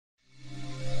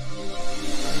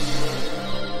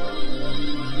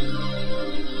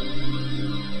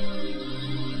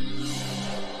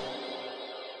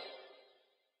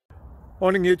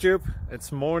Morning YouTube,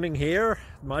 it's morning here.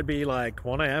 It might be like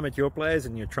 1 a.m. at your place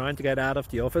and you're trying to get out of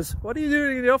the office. What are you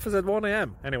doing in the office at 1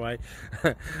 a.m? Anyway,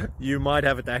 you might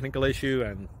have a technical issue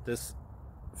and this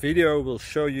video will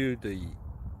show you the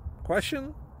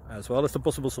question as well as the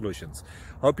possible solutions.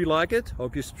 Hope you like it,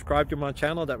 hope you subscribe to my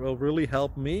channel. That will really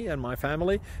help me and my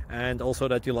family, and also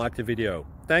that you like the video.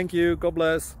 Thank you, God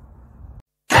bless.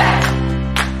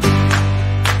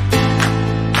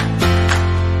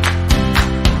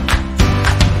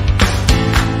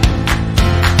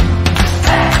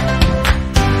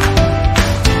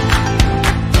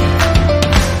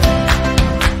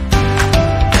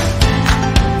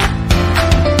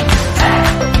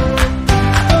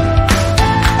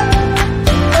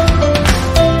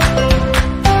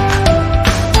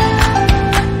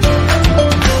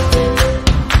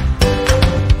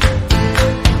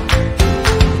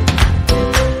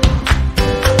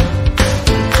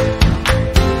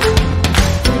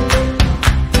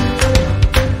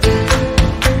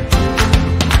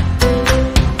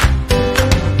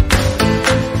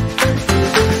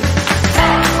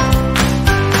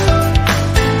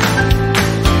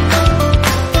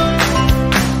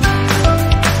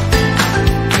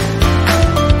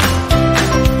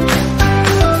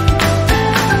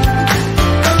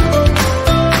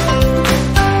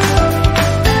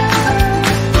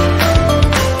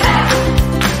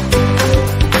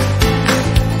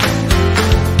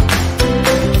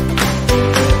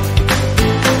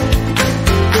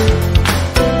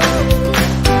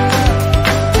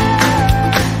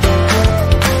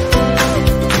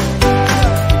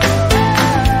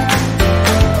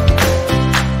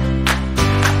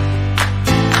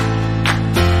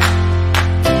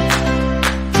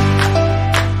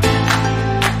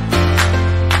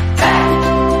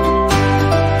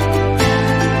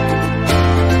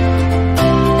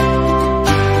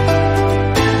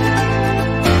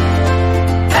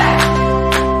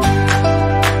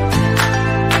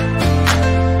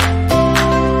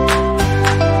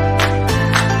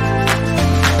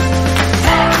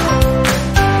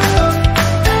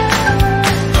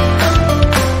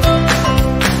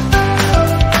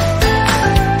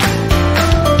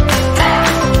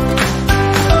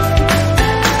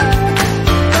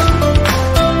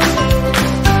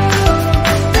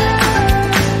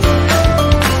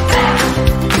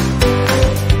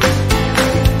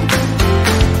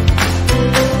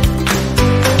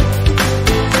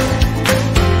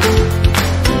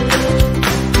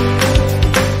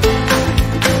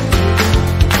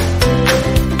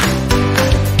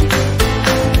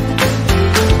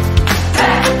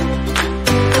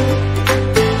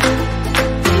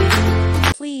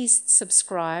 Please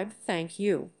subscribe. Thank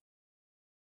you.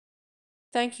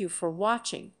 Thank you for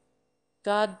watching.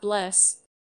 God bless.